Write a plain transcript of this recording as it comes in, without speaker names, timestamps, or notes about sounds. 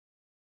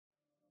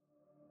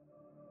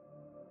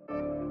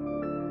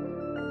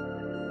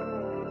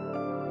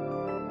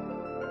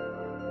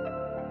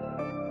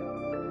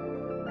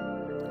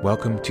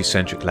Welcome to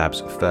Centric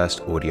Lab's first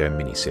audio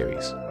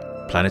mini-series,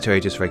 Planetary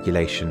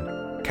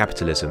Dysregulation,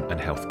 Capitalism and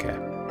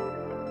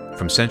Healthcare.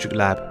 From Centric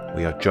Lab,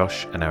 we are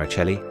Josh and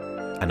Araceli,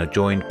 and are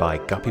joined by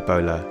Guppy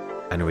Bowler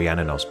and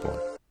Rhiannon Osborne.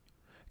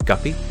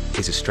 Guppy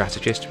is a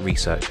strategist,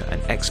 researcher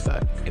and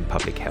expert in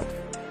public health.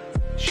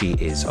 She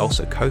is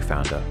also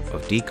co-founder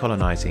of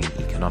Decolonizing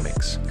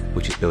Economics,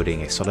 which is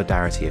building a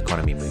solidarity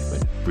economy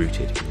movement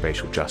rooted in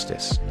racial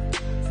justice.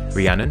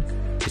 Rhiannon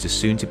is a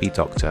soon-to-be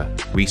doctor,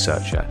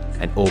 researcher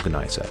and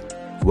organiser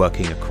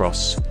working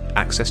across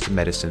access to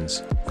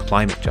medicines,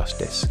 climate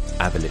justice,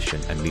 abolition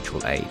and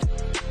mutual aid.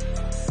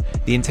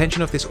 The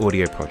intention of this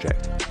audio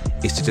project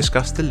is to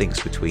discuss the links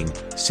between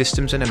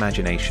systems and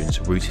imaginations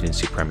rooted in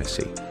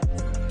supremacy,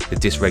 the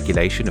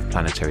dysregulation of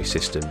planetary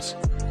systems,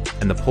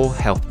 and the poor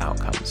health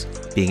outcomes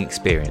being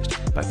experienced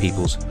by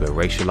peoples who are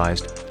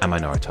racialised and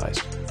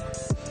minoritised.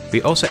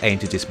 We also aim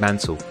to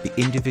dismantle the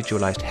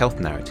individualised health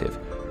narrative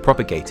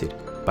propagated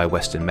by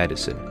Western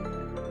medicine,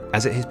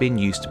 as it has been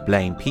used to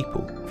blame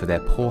people for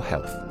their poor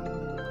health,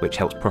 which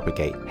helps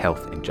propagate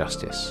health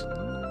injustice.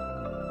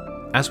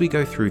 As we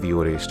go through the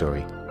audio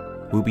story,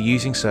 we'll be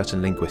using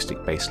certain linguistic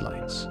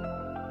baselines.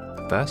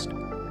 First,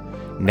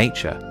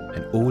 nature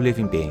and all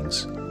living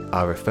beings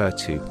are referred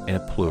to in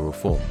a plural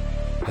form,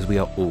 as we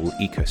are all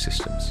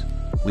ecosystems.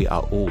 We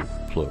are all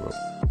plural.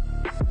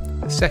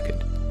 The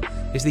second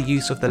is the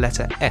use of the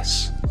letter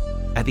S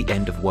at the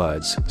end of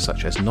words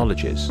such as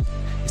knowledges,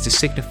 is to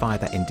signify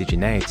that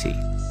indigeneity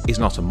is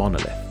not a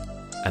monolith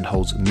and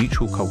holds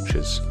mutual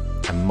cultures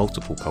and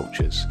multiple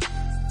cultures,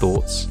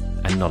 thoughts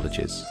and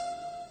knowledges.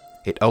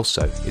 It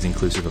also is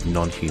inclusive of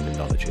non-human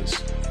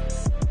knowledges.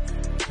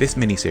 This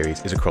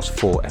mini-series is across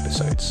 4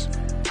 episodes.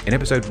 In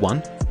episode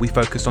 1, we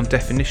focused on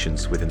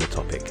definitions within the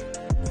topic.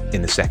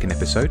 In the second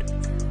episode,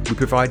 we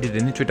provided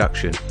an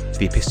introduction to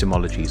the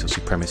epistemologies of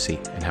supremacy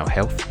and how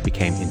health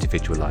became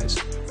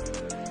individualised.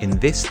 In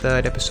this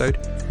third episode,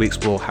 we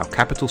explore how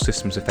capital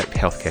systems affect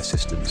healthcare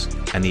systems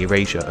and the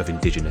erasure of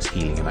indigenous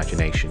healing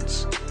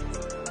imaginations.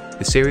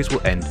 The series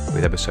will end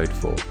with episode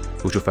 4,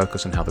 which will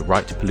focus on how the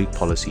right to pollute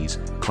policies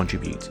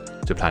contribute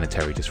to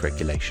planetary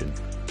dysregulation.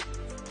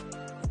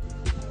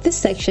 This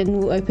section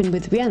will open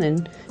with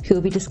Rhiannon, who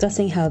will be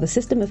discussing how the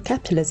system of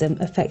capitalism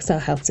affects our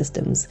health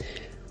systems.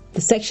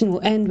 The section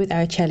will end with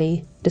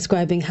Araceli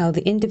describing how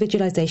the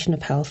individualisation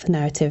of health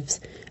narratives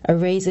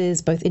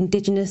erases both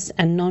indigenous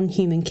and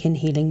non-human kin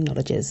healing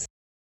knowledges.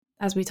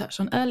 As we touched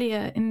on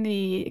earlier, in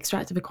the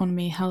extractive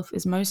economy, health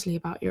is mostly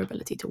about your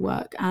ability to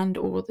work and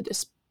or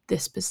the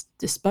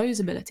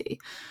disposability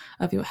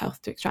of your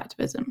health to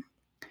extractivism.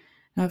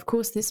 Now, of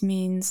course, this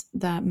means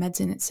that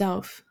medicine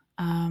itself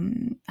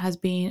has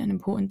been an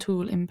important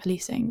tool in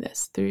policing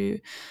this through,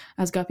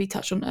 as Guppy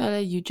touched on earlier,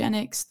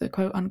 eugenics, the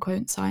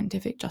quote-unquote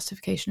scientific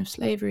justification of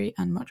slavery,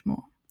 and much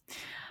more.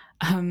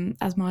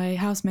 As my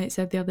housemate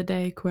said the other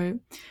day, quote,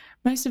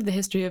 "Most of the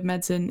history of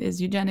medicine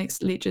is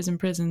eugenics, leeches and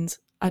prisons.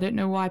 I don't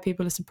know why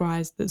people are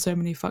surprised that so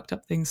many fucked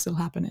up things still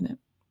happen in it."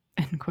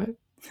 End quote.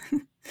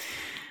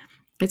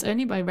 It's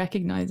only by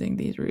recognising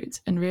these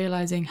roots and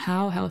realising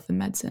how health and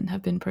medicine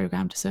have been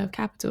programmed to serve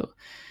capital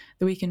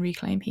that we can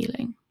reclaim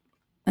healing.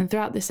 And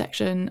throughout this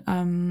section,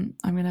 I'm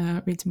going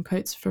to read some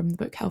quotes from the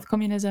book Health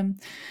Communism,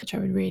 which I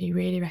would really,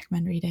 really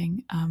recommend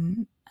reading.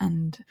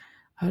 And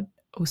I would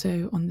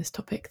also, on this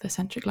topic, the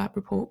Centric Lab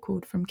report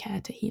called From Care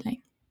to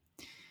Healing.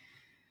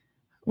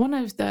 One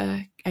of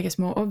the,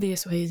 more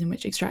obvious ways in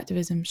which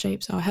extractivism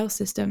shapes our health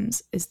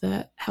systems is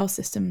that health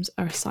systems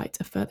are a site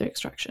of further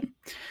extraction,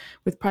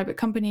 with private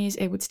companies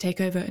able to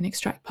take over and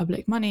extract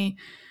public money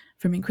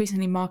from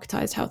increasingly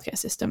marketized healthcare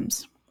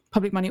systems.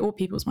 Public money or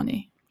people's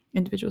money,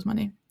 individuals'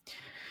 money.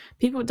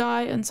 People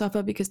die and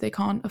suffer because they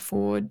can't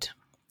afford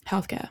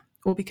healthcare,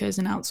 or because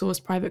an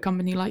outsourced private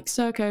company like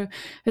Serco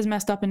has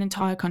messed up an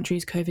entire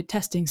country's COVID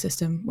testing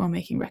system while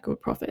making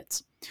record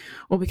profits,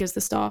 or because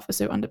the staff are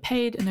so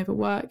underpaid and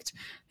overworked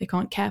they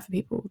can't care for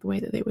people the way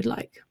that they would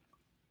like.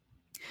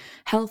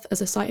 Health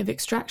as a site of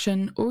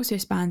extraction also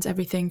spans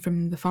everything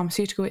from the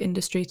pharmaceutical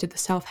industry to the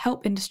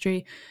self-help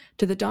industry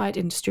to the diet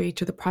industry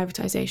to the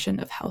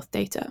privatization of health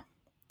data.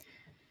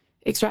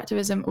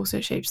 Extractivism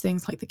also shapes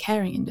things like the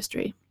caring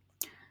industry.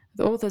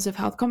 The authors of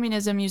Health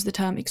Communism use the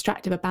term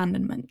extractive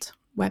abandonment,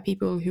 where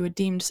people who are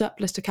deemed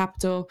surplus to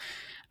capital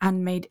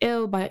and made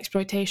ill by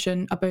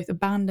exploitation are both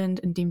abandoned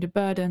and deemed a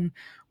burden,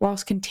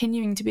 whilst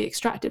continuing to be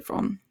extracted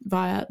from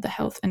via the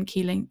health and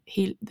caring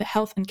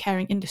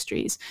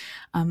industries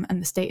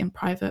and the state and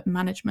private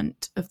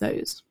management of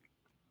those.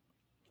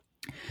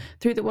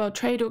 Through the World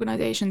Trade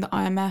Organization, the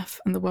IMF,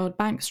 and the World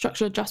Bank,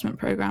 structural adjustment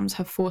programs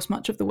have forced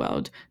much of the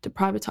world to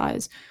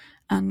privatize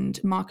and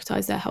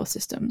marketize their health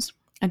systems.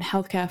 And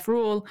healthcare for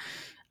all,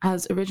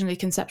 as originally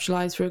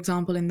conceptualized, for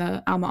example, in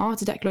the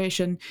Alma-Ata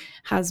Declaration,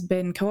 has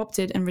been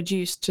co-opted and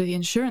reduced to the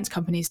insurance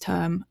company's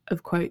term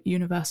of, quote,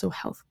 universal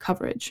health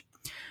coverage,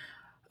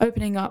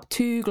 opening up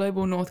 2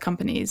 global north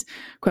companies,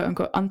 quote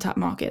unquote, untapped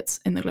markets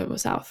in the global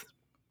south.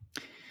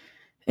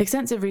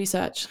 Extensive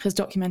research has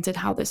documented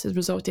how this has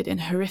resulted in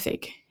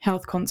horrific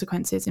health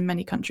consequences in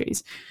many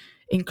countries,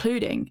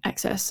 including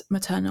excess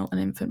maternal and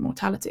infant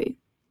mortality.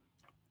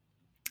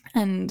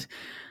 And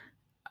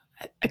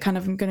I kind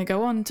of am going to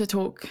go on to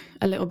talk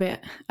a little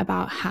bit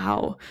about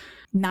how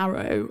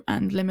narrow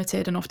and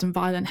limited and often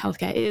violent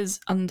healthcare is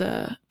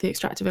under the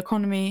extractive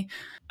economy.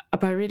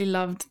 But I really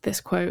loved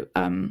this quote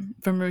from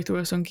Ruth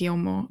Wilson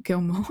Gilmore.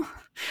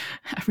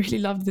 I really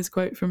loved this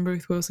quote from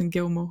Ruth Wilson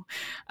Gilmore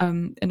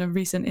in a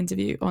recent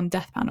interview on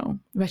Death Panel,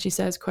 where she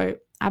says, quote,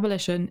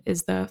 "Abolition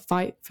is the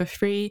fight for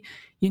free,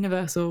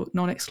 universal,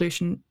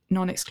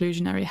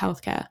 non-exclusionary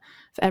healthcare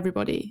for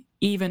everybody,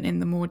 even in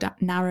the more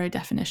narrow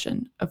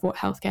definition of what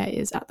healthcare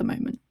is at the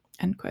moment,"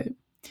 end quote.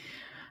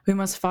 We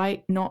must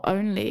fight not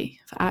only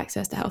for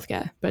access to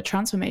healthcare, but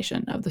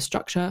transformation of the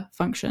structure,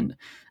 function,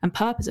 and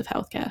purpose of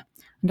healthcare,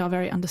 and our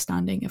very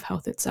understanding of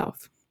health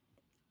itself.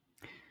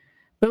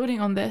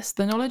 Building on this,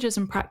 the knowledges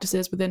and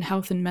practices within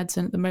health and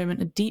medicine at the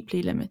moment are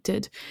deeply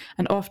limited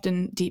and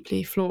often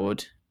deeply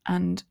flawed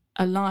and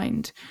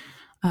aligned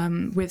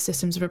with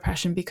systems of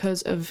oppression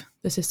because of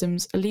the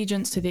system's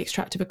allegiance to the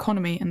extractive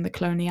economy and the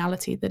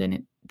coloniality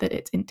that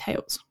it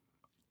entails.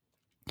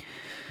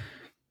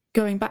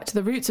 Going back to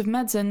the roots of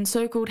medicine,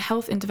 so-called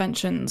health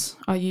interventions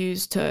are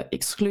used to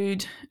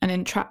exclude and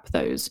entrap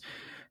those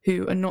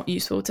who are not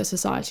useful to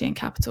society and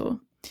capital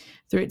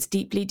through its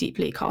deeply,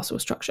 deeply causal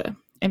structure,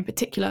 in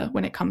particular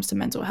when it comes to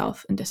mental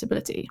health and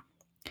disability.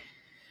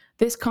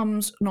 This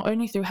comes not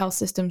only through health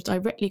systems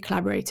directly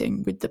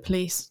collaborating with the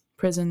police,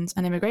 prisons,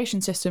 and immigration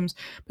systems,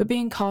 but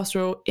being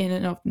carceral in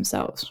and of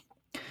themselves.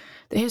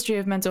 The history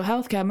of mental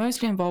health care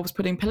mostly involves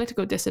putting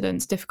political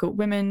dissidents, difficult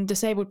women,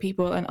 disabled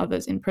people, and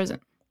others in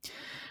prison.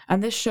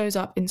 And this shows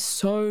up in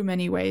so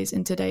many ways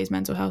in today's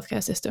mental health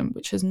care system,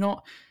 which has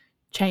not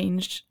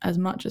changed as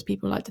much as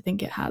people like to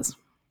think it has.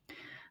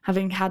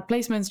 Having had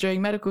placements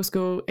during medical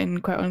school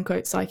in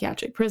quote-unquote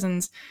psychiatric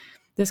prisons,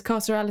 this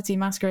carcerality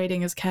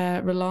masquerading as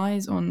care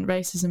relies on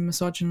racism,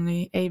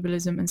 misogyny,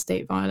 ableism, and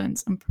state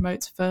violence and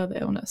promotes further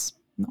illness,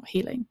 not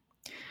healing.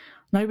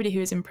 Nobody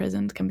who is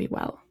imprisoned can be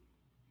well.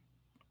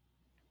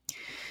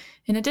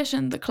 In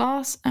addition, the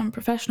class and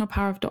professional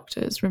power of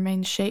doctors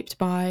remains shaped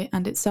by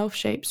and itself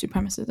shapes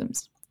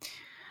supremacisms.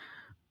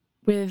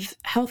 With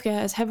healthcare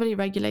as heavily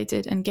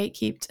regulated and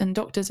gatekept and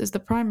doctors as the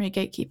primary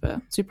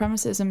gatekeeper,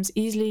 supremacisms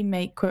easily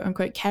make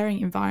quote-unquote caring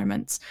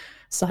environments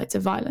sites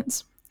of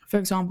violence. For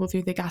example,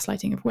 through the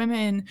gaslighting of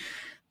women,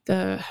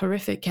 the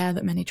horrific care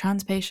that many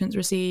trans patients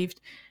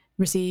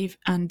receive,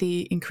 and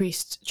the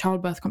increased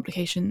childbirth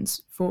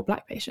complications for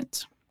Black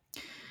patients.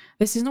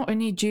 This is not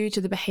only due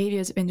to the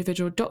behaviours of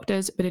individual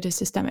doctors, but it is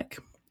systemic.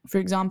 For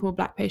example,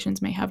 Black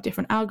patients may have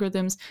different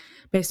algorithms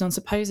based on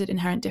supposed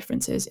inherent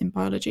differences in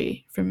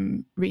biology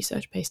from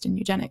research based in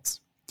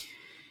eugenics.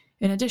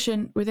 In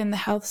addition, within the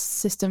health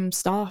system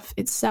staff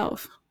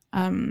itself,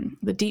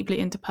 the deeply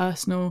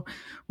interpersonal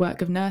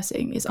work of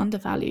nursing is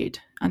undervalued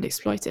and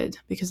exploited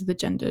because of the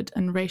gendered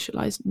and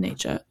racialized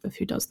nature of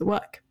who does the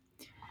work.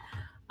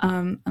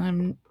 And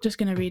I'm just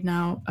going to read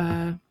now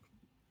a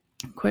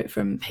quote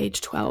from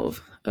page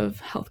 12 of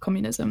Health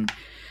Communism,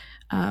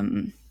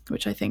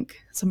 which I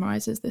think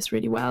summarizes this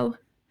really well.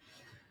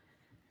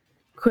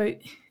 Quote,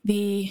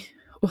 "The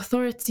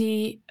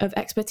authority of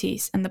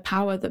expertise and the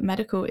power that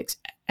medical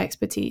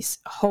expertise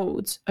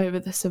holds over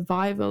the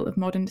survival of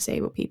modern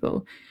disabled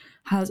people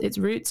has its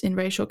roots in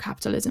racial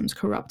capitalism's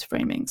corrupt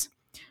framings,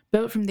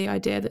 built from the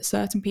idea that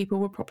certain people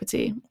were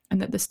property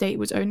and that the state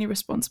was only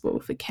responsible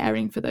for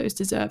caring for those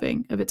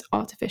deserving of its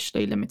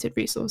artificially limited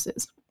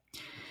resources.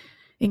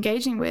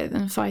 Engaging with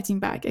and fighting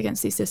back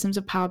against these systems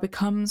of power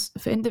becomes,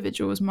 for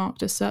individuals,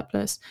 marked as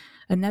surplus,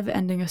 a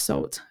never-ending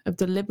assault of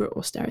deliberate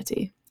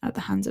austerity at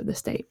the hands of the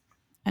state,"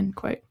 end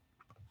quote.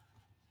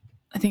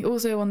 I think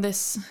also on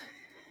this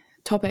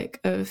topic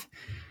of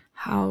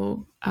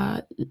how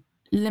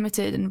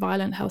limited and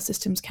violent health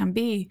systems can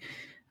be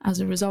as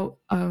a result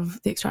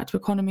of the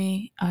extractive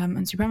economy and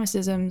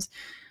supremacisms,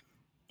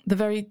 the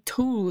very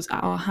tools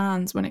at our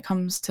hands when it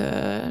comes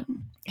to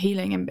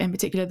healing, and in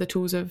particular the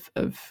tools of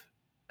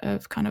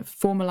kind of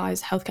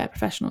formalized healthcare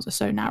professionals, are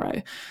so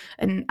narrow.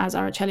 And as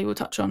Araceli will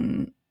touch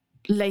on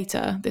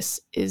later, this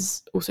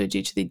is also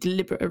due to the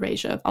deliberate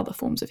erasure of other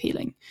forms of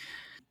healing.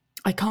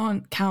 I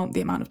can't count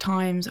the amount of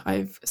times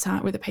I've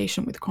sat with a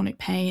patient with chronic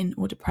pain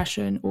or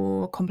depression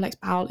or complex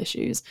bowel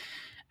issues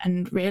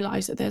and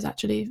realised that there's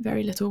actually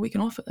very little we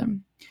can offer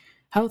them.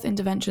 Health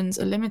interventions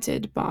are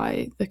limited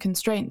by the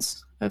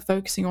constraints of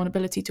focusing on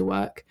ability to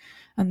work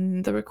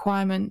and the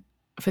requirement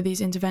for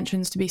these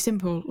interventions to be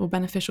simple or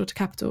beneficial to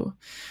capital,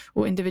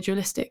 or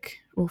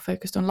individualistic, or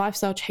focused on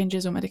lifestyle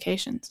changes or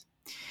medications.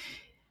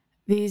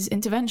 These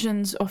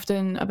interventions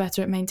often are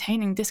better at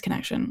maintaining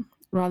disconnection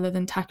rather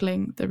than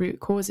tackling the root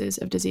causes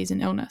of disease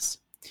and illness.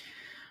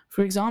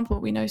 For example,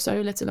 we know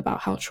so little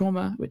about how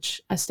trauma,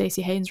 which, as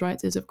Stacey Haynes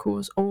writes, is of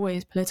course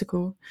always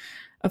political,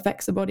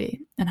 affects the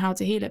body, and how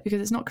to heal it,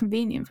 because it's not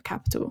convenient for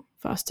capital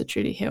for us to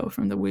truly heal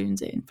from the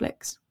wounds it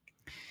inflicts.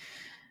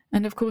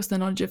 And of course, the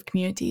knowledge of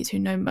communities who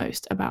know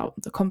most about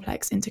the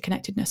complex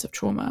interconnectedness of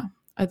trauma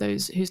are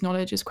those whose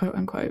knowledge is quote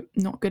unquote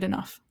not good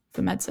enough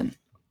for medicine.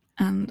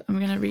 And I'm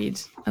going to read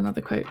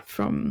another quote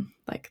from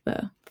like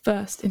the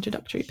first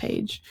introductory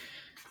page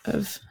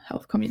of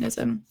Health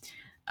Communism.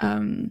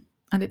 And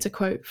it's a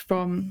quote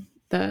from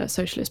the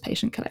Socialist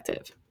Patient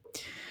Collective.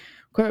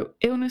 Quote,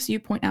 "Illness, you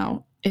point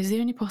out, is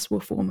the only possible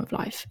form of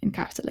life in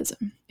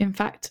capitalism. In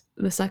fact,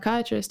 the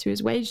psychiatrist who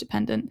is wage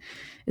dependent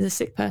is a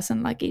sick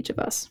person like each of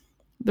us.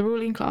 The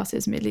ruling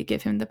classes merely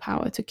give him the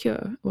power to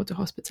cure or to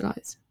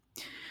hospitalize.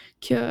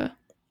 Cure,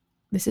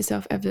 this is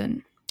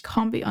self-evident,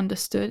 can't be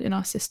understood in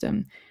our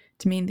system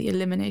to mean the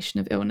elimination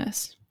of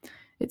illness.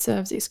 It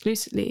serves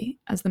exclusively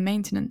as the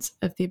maintenance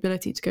of the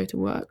ability to go to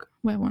work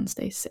where one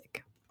stays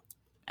sick."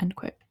 End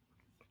quote.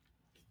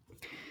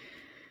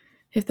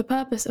 If the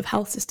purpose of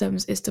health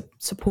systems is to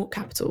support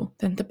capital,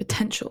 then the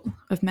potential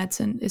of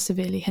medicine is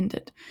severely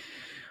hindered.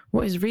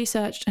 What is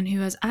researched and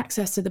who has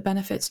access to the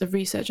benefits of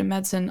research and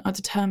medicine are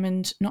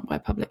determined not by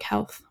public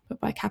health,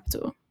 but by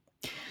capital.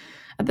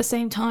 At the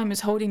same time as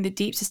holding the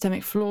deep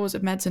systemic flaws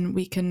of medicine,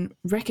 we can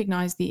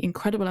recognize the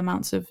incredible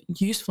amounts of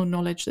useful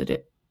knowledge that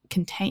it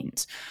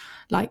contains,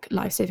 like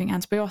life-saving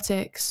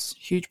antibiotics,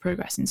 huge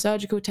progress in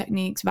surgical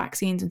techniques,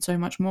 vaccines, and so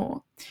much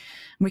more.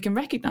 And we can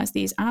recognize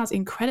these as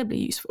incredibly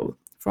useful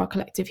for our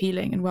collective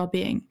healing and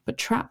well-being, but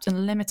trapped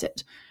and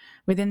limited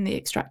within the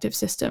extractive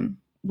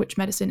system which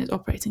medicine is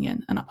operating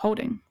in and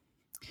upholding.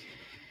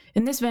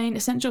 In this vein,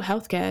 essential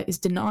healthcare is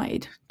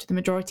denied to the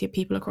majority of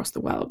people across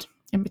the world,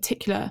 in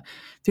particular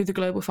through the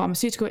global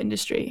pharmaceutical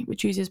industry,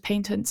 which uses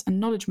patents and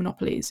knowledge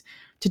monopolies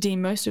to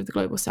deem most of the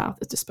global south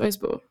as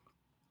disposable,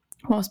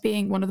 whilst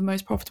being one of the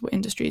most profitable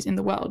industries in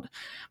the world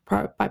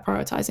by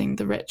prioritizing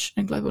the rich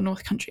and global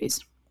north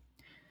countries.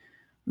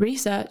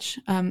 Research,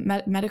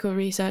 medical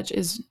research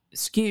is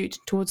skewed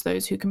towards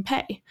those who can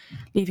pay,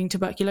 leaving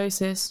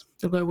tuberculosis,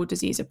 the global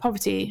disease of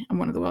poverty and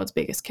one of the world's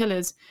biggest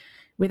killers,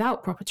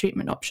 without proper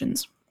treatment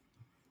options.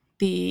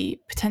 The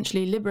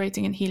potentially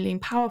liberating and healing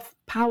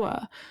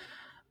power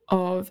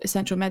of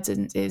essential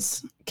medicines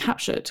is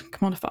captured,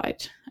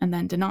 commodified, and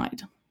then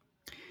denied.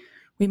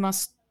 We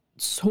must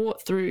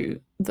sort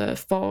through the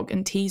fog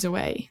and tease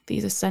away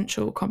these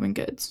essential common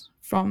goods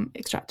from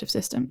extractive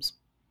systems.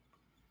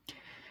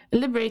 A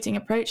liberating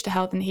approach to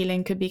health and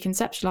healing could be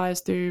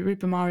conceptualized through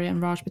Rupa Mari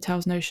and Raj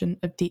Patel's notion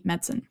of deep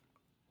medicine.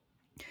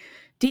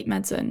 Deep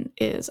medicine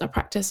is a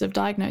practice of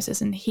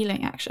diagnosis and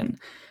healing action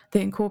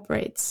that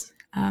incorporates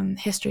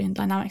history and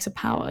dynamics of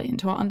power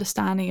into our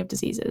understanding of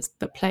diseases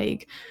that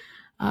plague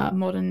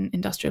modern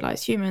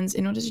industrialized humans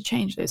in order to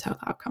change those health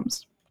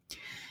outcomes.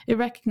 It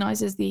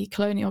recognizes the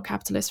colonial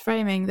capitalist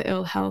framing that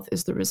ill health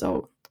is the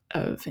result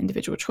of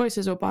individual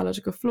choices or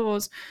biological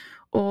flaws,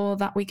 or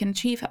that we can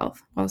achieve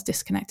health whilst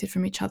disconnected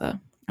from each other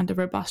and a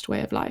robust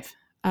way of life,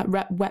 a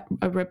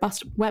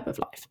robust web of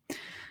life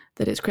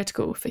that is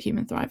critical for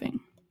human thriving.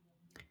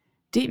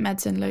 Deep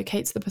medicine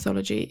locates the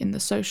pathology in the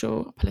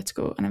social,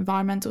 political, and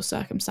environmental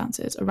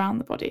circumstances around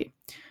the body,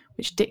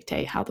 which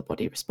dictate how the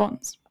body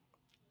responds.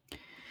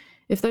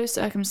 If those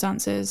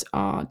circumstances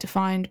are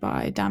defined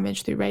by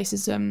damage through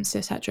racism,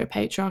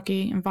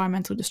 cis-heteropatriarchy,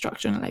 environmental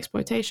destruction, and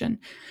exploitation,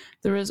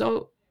 the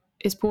result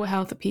is poor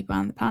health of people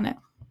and the planet.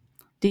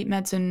 Deep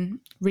medicine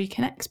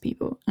reconnects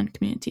people and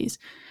communities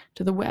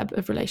to the web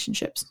of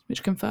relationships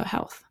which confer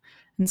health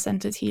and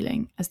centers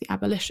healing as the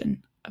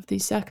abolition of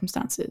these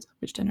circumstances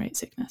which generate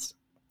sickness.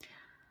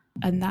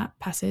 And that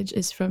passage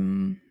is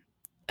from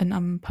an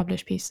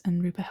unpublished piece,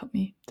 and Rupa helped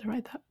me to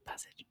write that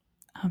passage.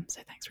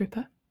 So thanks,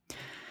 Rupa.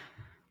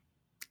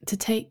 To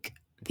take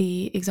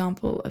the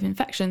example of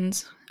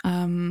infections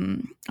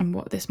and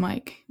what this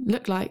might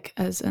look like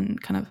as an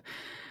kind of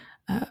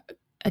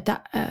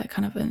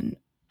an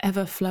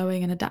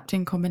ever-flowing and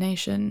adapting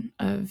combination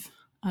of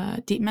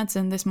deep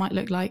medicine, this might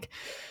look like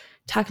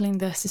tackling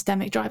the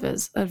systemic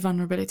drivers of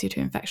vulnerability to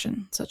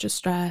infection, such as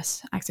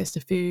stress, access to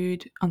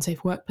food,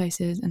 unsafe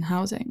workplaces, and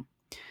housing.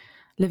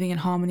 Living in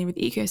harmony with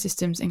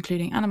ecosystems,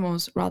 including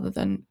animals, rather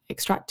than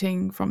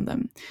extracting from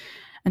them,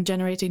 and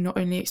generating not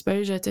only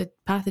exposure to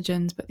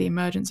pathogens, but the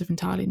emergence of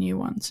entirely new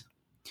ones.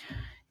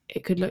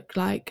 It could look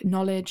like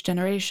knowledge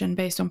generation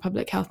based on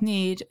public health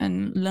need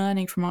and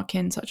learning from our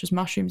kin, such as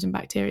mushrooms and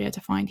bacteria, to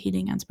find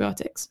healing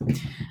antibiotics,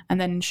 and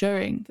then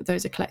ensuring that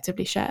those are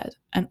collectively shared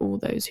and all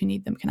those who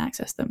need them can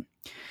access them.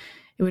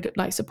 It would look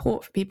like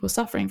support for people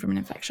suffering from an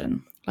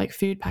infection, like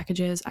food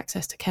packages,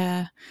 access to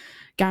care,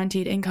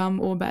 guaranteed income,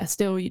 or better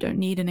still, you don't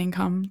need an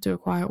income to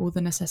acquire all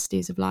the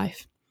necessities of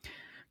life.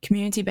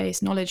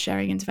 Community-based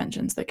knowledge-sharing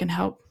interventions that can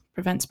help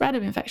prevent spread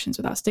of infections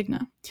without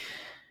stigma.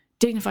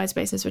 Dignified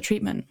spaces for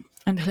treatment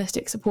and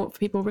holistic support for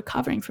people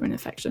recovering from an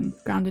infection,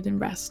 grounded in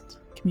rest,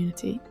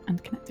 community,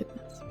 and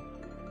connectedness.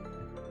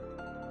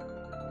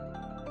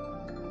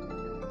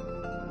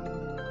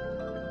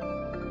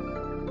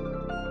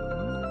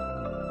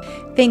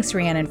 Thanks,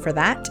 Rhiannon, for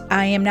that.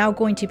 I am now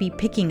going to be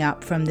picking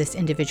up from this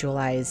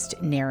individualized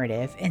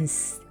narrative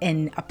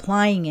and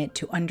applying it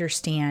to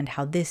understand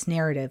how this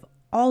narrative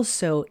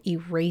also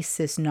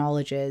erases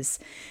knowledges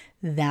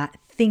that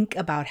think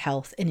about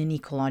health in an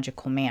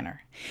ecological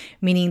manner,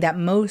 meaning that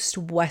most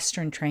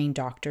Western-trained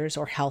doctors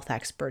or health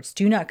experts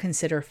do not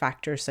consider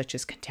factors such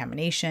as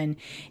contamination,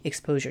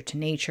 exposure to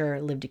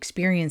nature, lived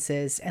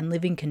experiences, and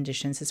living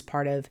conditions as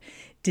part of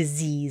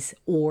disease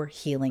or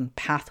healing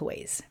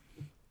pathways.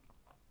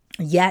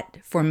 Yet,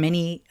 for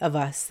many of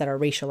us that are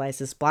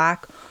racialized as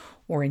Black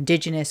or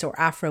Indigenous or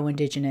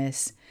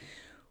Afro-Indigenous,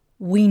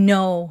 we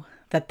know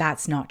that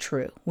that's not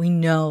true. We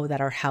know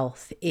that our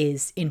health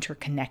is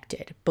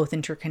interconnected, both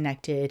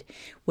interconnected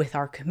with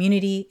our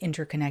community,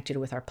 interconnected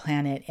with our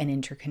planet, and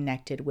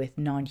interconnected with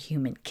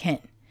non-human kin.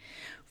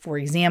 For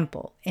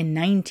example, in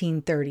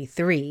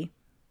 1933,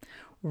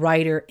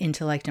 writer,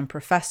 intellect, and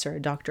professor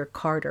Dr.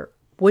 Carter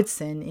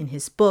Woodson, in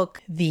his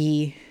book,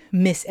 The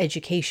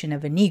Miseducation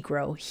of a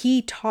Negro,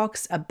 he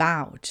talks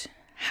about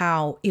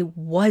how it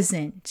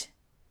wasn't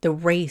the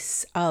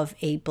race of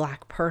a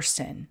Black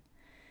person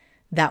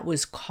that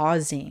was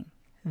causing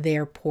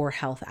their poor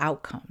health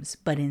outcomes,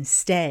 but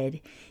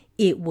instead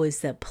it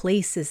was the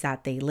places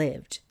that they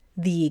lived,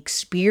 the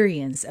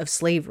experience of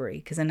slavery.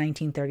 Because in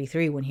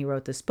 1933, when he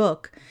wrote this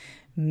book,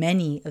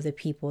 many of the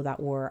people that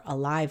were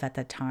alive at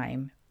the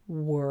time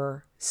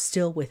were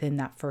still within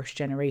that first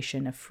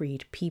generation of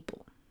freed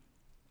people.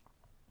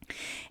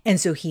 And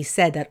so he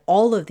said that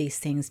all of these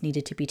things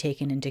needed to be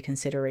taken into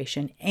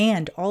consideration,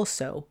 and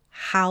also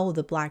how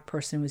the Black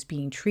person was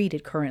being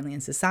treated currently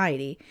in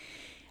society,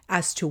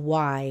 as to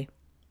why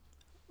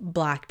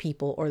Black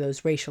people, or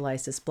those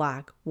racialized as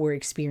Black, were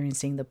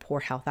experiencing the poor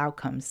health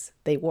outcomes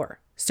they were.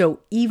 So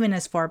even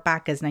as far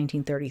back as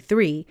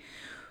 1933,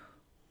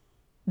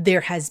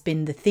 there has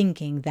been the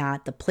thinking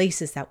that the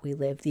places that we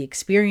live, the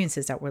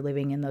experiences that we're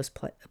living in those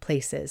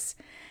places,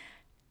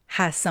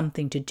 has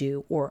something to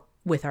do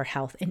with our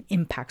health and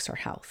impacts our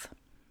health.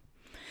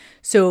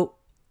 So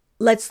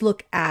let's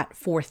look at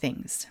 4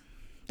 things.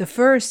 The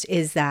first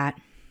is that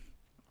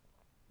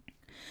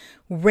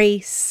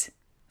race,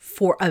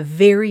 for a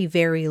very,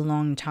 very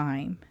long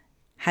time,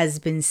 has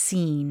been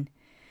seen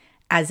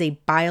as a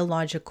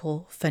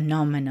biological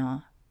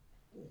phenomena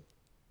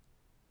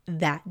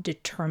that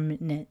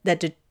determines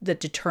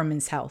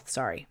health.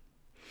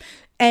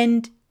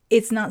 And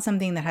it's not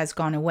something that has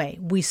gone away.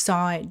 We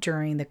saw it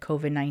during the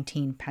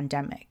COVID-19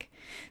 pandemic,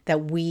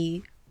 that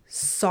we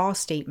saw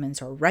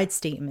statements or read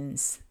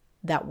statements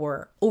that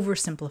were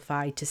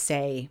oversimplified to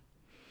say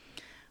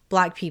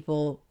Black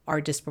people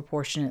are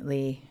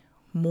disproportionately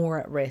more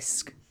at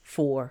risk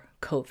for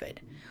COVID,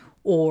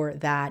 or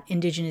that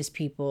Indigenous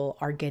people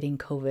are getting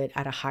COVID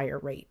at a higher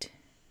rate.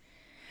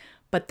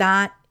 But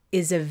that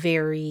is a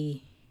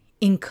very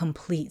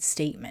incomplete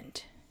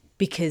statement,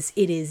 because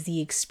it is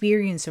the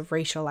experience of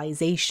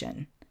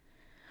racialization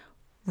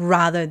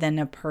rather than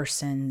a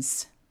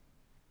person's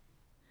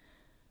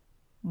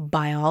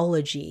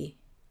biology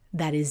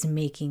that is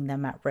making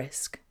them at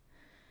risk.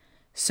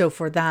 So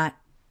for that,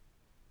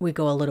 we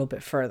go a little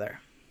bit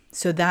further.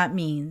 So that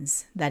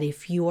means that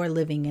if you are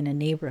living in a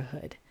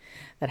neighborhood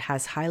that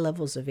has high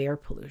levels of air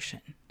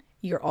pollution,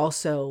 you're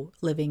also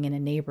living in a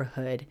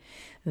neighborhood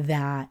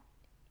that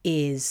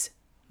is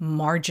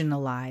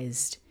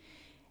marginalized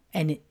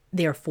and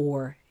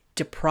therefore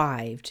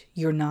deprived.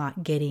 You're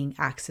not getting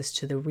access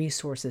to the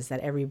resources that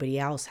everybody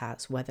else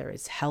has, whether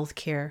it's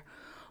healthcare,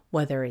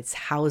 whether it's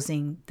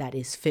housing that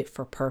is fit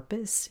for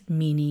purpose,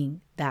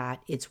 meaning that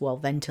it's well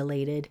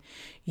ventilated,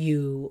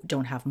 you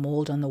don't have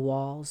mold on the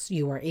walls,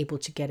 you are able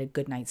to get a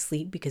good night's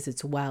sleep because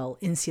it's well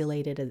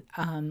insulated,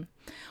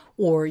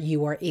 or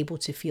you are able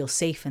to feel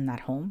safe in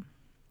that home.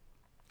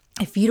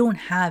 If you don't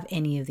have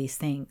any of these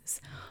things,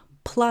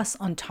 plus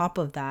on top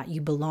of that, you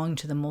belong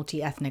to the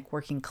multi-ethnic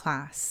working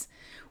class,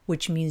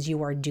 which means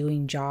you are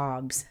doing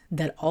jobs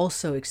that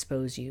also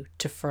expose you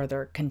to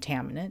further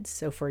contaminants.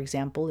 So for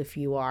example, if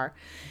you are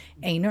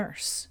a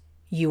nurse,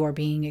 you are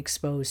being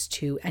exposed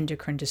to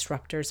endocrine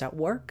disruptors at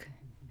work.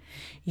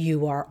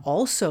 You are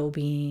also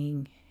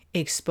being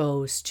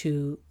exposed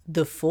to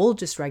the full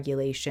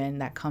dysregulation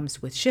that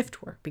comes with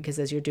shift work, because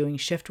as you're doing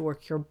shift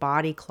work, your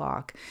body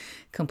clock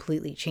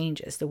completely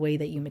changes. The way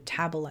that you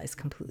metabolize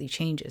completely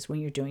changes when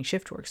you're doing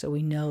shift work. So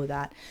we know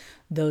that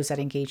those that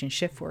engage in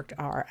shift work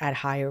are at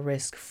higher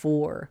risk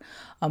for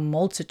a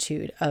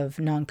multitude of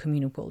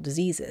non-communicable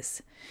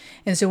diseases.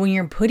 And so when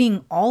you're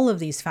putting all of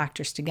these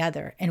factors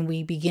together, and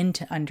we begin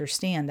to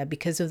understand that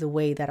because of the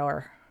way that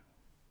our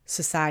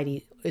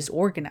society is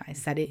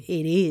organized, that it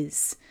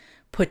is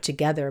put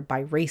together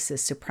by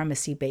racist,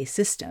 supremacy-based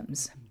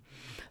systems,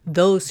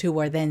 those who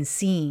are then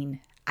seen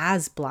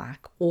as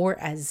Black or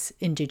as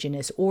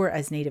Indigenous or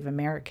as Native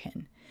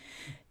American,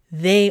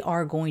 they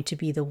are going to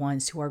be the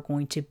ones who are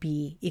going to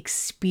be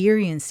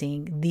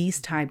experiencing these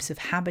types of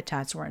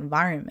habitats or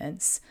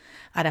environments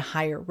at a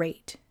higher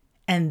rate.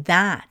 And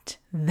that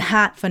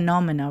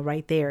phenomena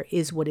right there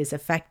is what is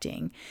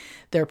affecting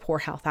their poor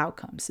health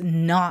outcomes,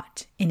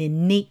 not an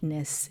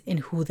innateness in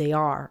who they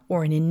are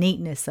or an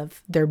innateness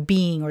of their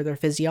being or their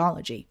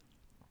physiology.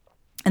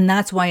 And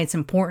that's why it's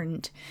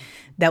important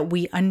that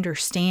we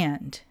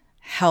understand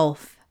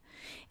health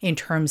in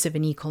terms of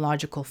an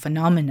ecological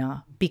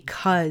phenomena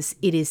because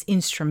it is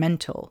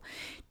instrumental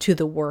to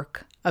the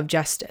work of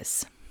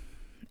justice.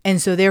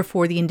 And so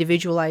therefore, the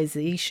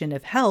individualization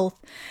of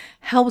health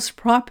helps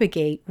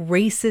propagate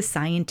racist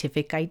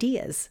scientific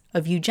ideas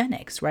of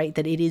eugenics, right?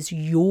 That it is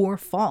your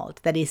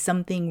fault, that is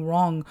something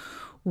wrong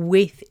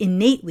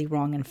innately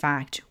wrong, in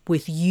fact,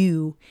 with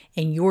you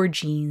and your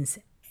genes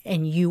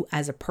and you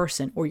as a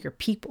person or your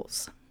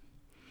peoples.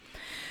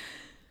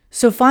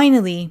 So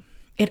finally,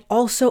 it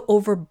also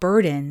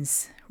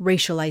overburdens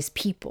racialized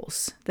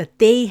peoples, that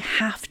they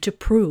have to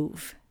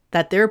prove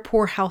that their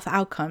poor health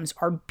outcomes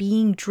are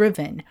being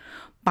driven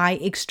by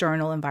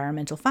external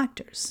environmental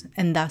factors,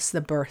 and thus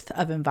the birth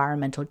of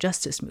environmental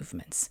justice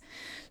movements.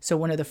 So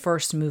one of the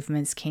first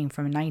movements came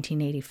from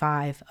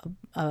 1985,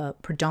 a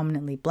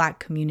predominantly Black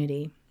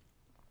community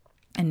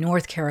in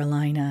North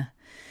Carolina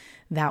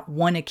that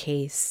won a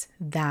case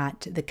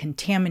that the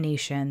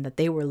contamination that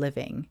they were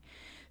living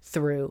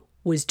through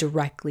was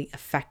directly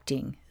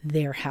affecting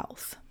their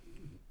health.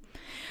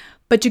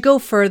 But to go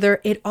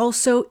further, it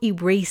also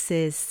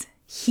erases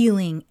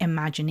healing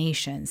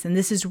imaginations. And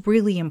this is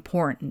really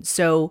important.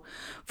 So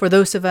for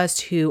those of us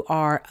who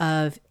are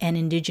of an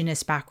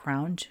Indigenous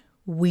background,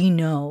 we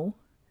know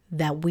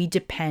that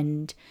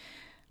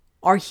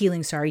our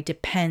healing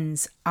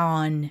depends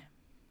on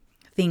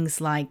things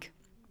like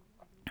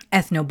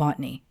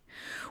ethnobotany,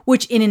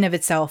 which in and of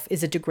itself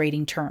is a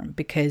degrading term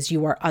because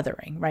you are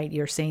othering, right?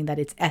 You're saying that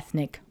it's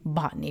ethnic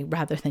botany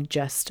rather than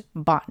just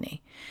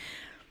botany.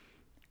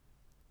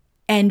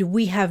 And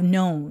we have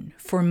known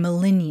for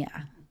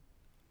millennia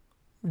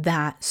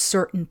that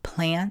certain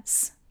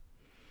plants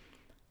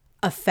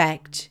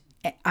affect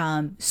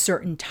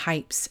certain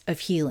types of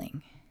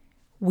healing.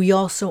 We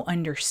also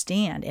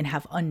understand and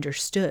have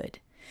understood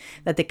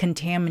that the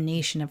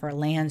contamination of our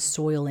land,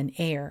 soil, and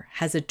air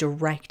has a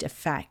direct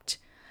effect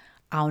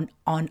on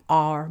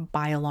our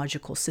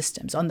biological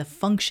systems, on the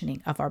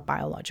functioning of our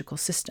biological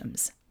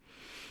systems.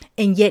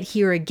 And yet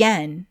here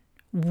again,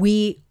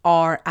 we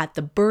are at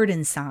the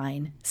burden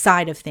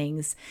side of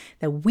things,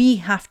 that we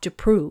have to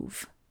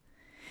prove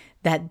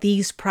that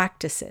these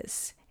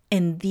practices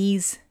and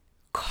these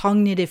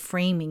cognitive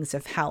framings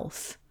of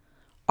health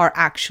are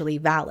actually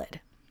valid.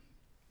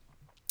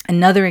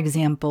 Another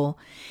example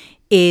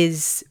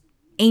is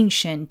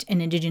ancient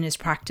and indigenous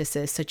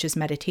practices such as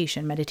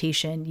meditation.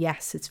 Meditation,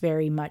 yes, it's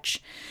very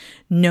much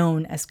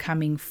known as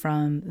coming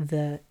from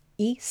the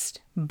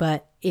East,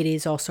 but it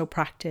is also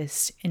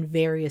practiced in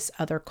various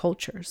other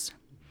cultures.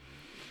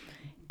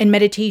 And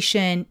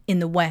meditation in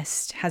the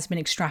West has been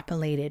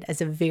extrapolated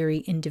as a very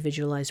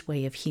individualized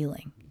way of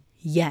healing.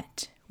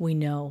 Yet we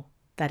know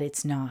that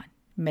it's not.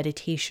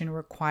 Meditation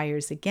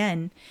requires,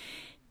 again,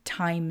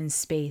 time and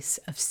space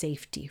of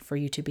safety for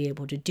you to be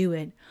able to do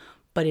it.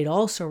 But it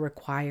also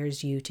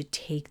requires you to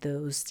take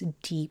those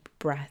deep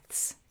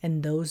breaths.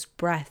 And those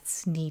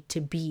breaths need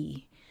to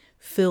be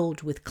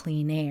filled with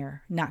clean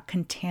air, not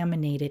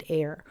contaminated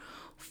air,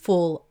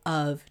 full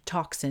of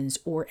toxins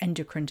or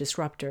endocrine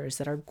disruptors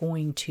that are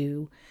going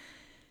to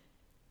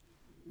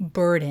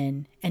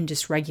burden and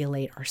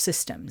dysregulate our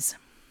systems.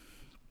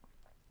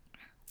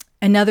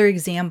 Another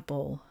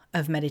example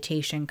of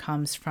meditation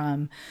comes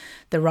from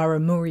the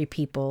Raramuri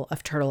people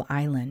of Turtle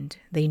Island.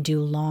 They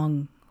do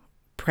long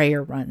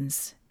prayer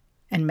runs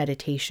and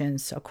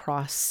meditations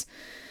across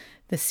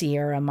the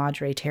Sierra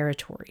Madre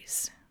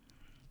territories.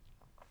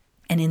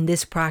 And in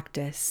this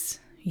practice,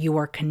 you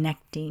are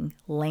connecting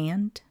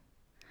land,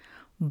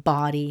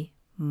 body,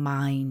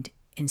 mind,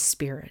 and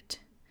spirit.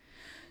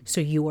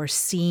 So you are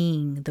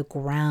seeing the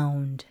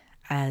ground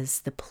as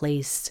the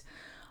place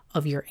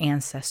of your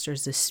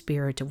ancestors, the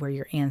spirit of where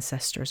your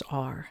ancestors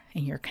are,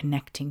 and you're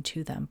connecting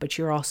to them. But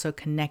you're also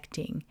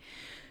connecting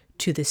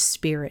to the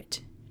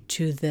spirit,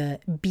 to the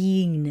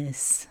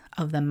beingness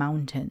of the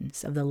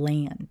mountains, of the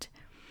land.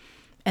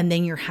 And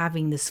then you're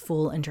having this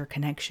full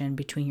interconnection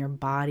between your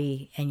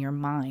body and your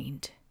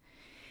mind.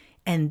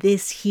 And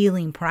this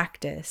healing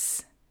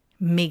practice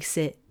makes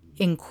it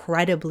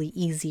incredibly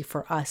easy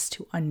for us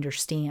to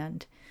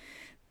understand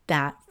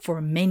that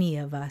for many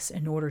of us,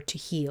 in order to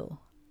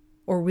heal,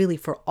 or really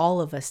for all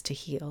of us to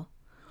heal,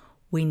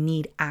 we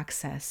need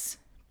access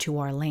to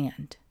our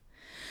land.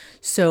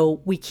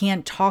 So we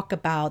can't talk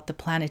about the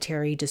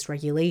planetary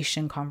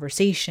dysregulation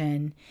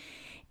conversation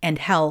and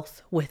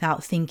health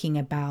without thinking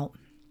about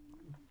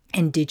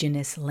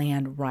Indigenous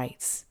land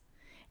rights.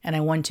 And I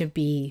want to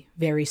be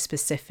very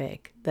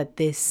specific that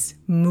this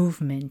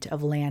movement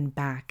of land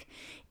back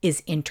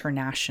is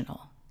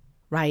international,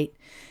 right?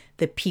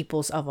 The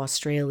peoples of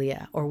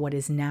Australia, or what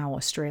is now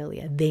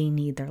Australia, they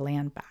need their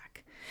land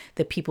back.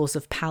 The peoples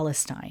of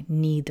Palestine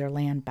need their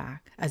land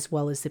back, as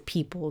well as the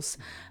peoples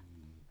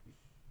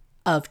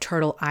of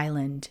Turtle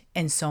Island,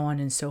 and so on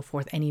and so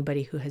forth,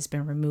 anybody who has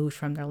been removed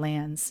from their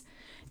lands,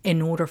 in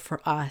order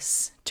for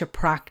us to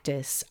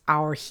practice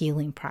our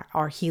healing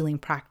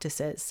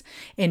practices,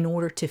 in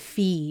order to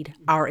feed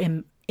our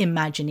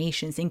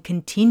imaginations and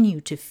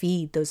continue to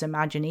feed those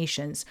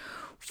imaginations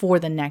for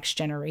the next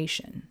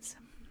generations.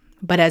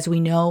 But as we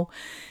know,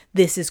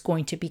 this is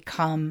going to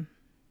become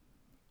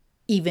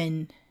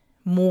even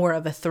more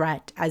of a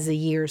threat as the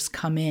years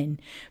come in,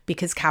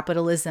 because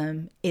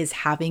capitalism is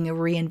having a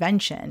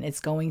reinvention. It's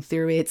going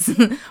through its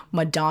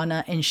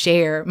Madonna and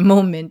Cher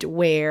moment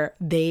where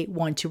they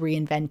want to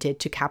reinvent it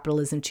to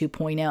capitalism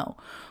 2.0,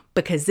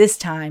 because this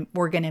time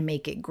we're going to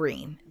make it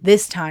green.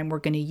 This time we're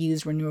going to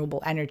use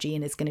renewable energy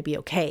and it's going to be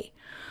okay.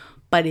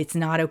 But it's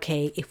not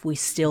okay if we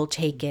still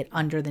take it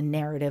under the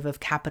narrative of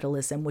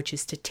capitalism, which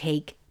is to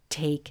take,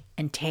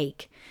 and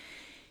take.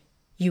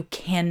 You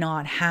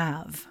cannot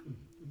have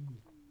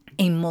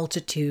a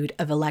multitude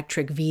of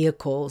electric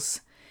vehicles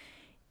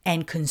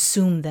and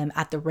consume them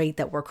at the rate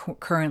that we're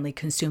currently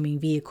consuming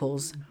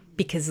vehicles,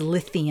 because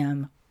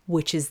lithium,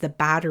 which is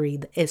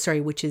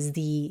the which is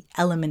the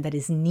element that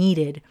is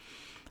needed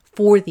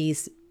for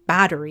these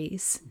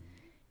batteries,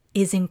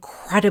 is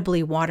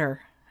incredibly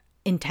water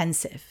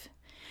intensive.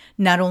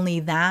 Not only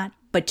that,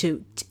 but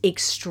to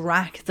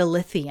extract the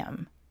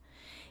lithium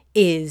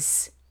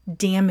is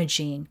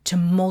damaging to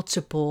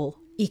multiple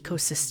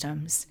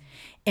ecosystems.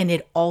 And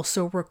it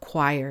also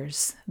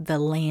requires the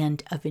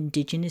land of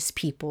indigenous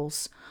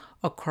peoples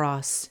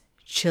across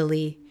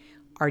Chile,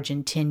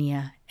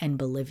 Argentina, and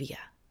Bolivia.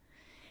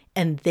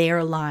 And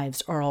their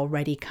lives are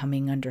already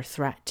coming under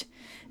threat.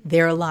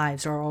 Their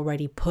lives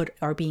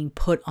are being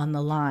put on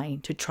the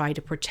line to try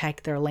to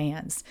protect their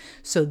lands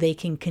so they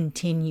can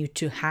continue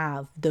to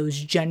have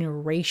those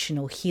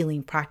generational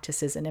healing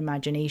practices and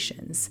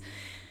imaginations.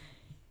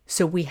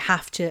 So we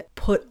have to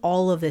put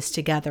all of this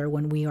together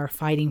when we are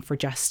fighting for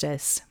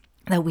justice,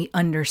 that we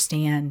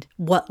understand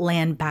what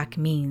land back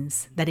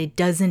means, that it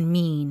doesn't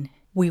mean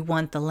we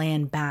want the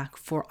land back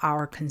for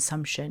our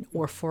consumption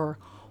or for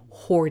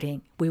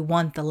hoarding. We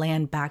want the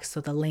land back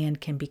so the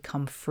land can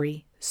become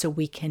free, so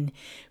we can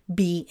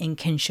be in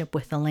kinship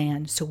with the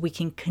land, so we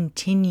can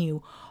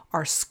continue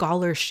our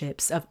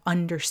scholarships of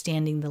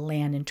understanding the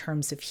land in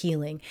terms of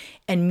healing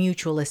and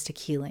mutualistic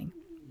healing.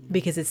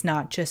 Because it's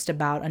not just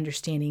about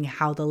understanding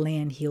how the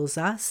land heals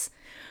us,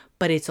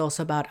 but it's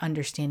also about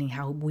understanding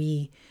how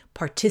we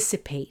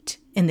participate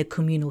in the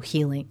communal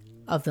healing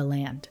of the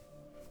land.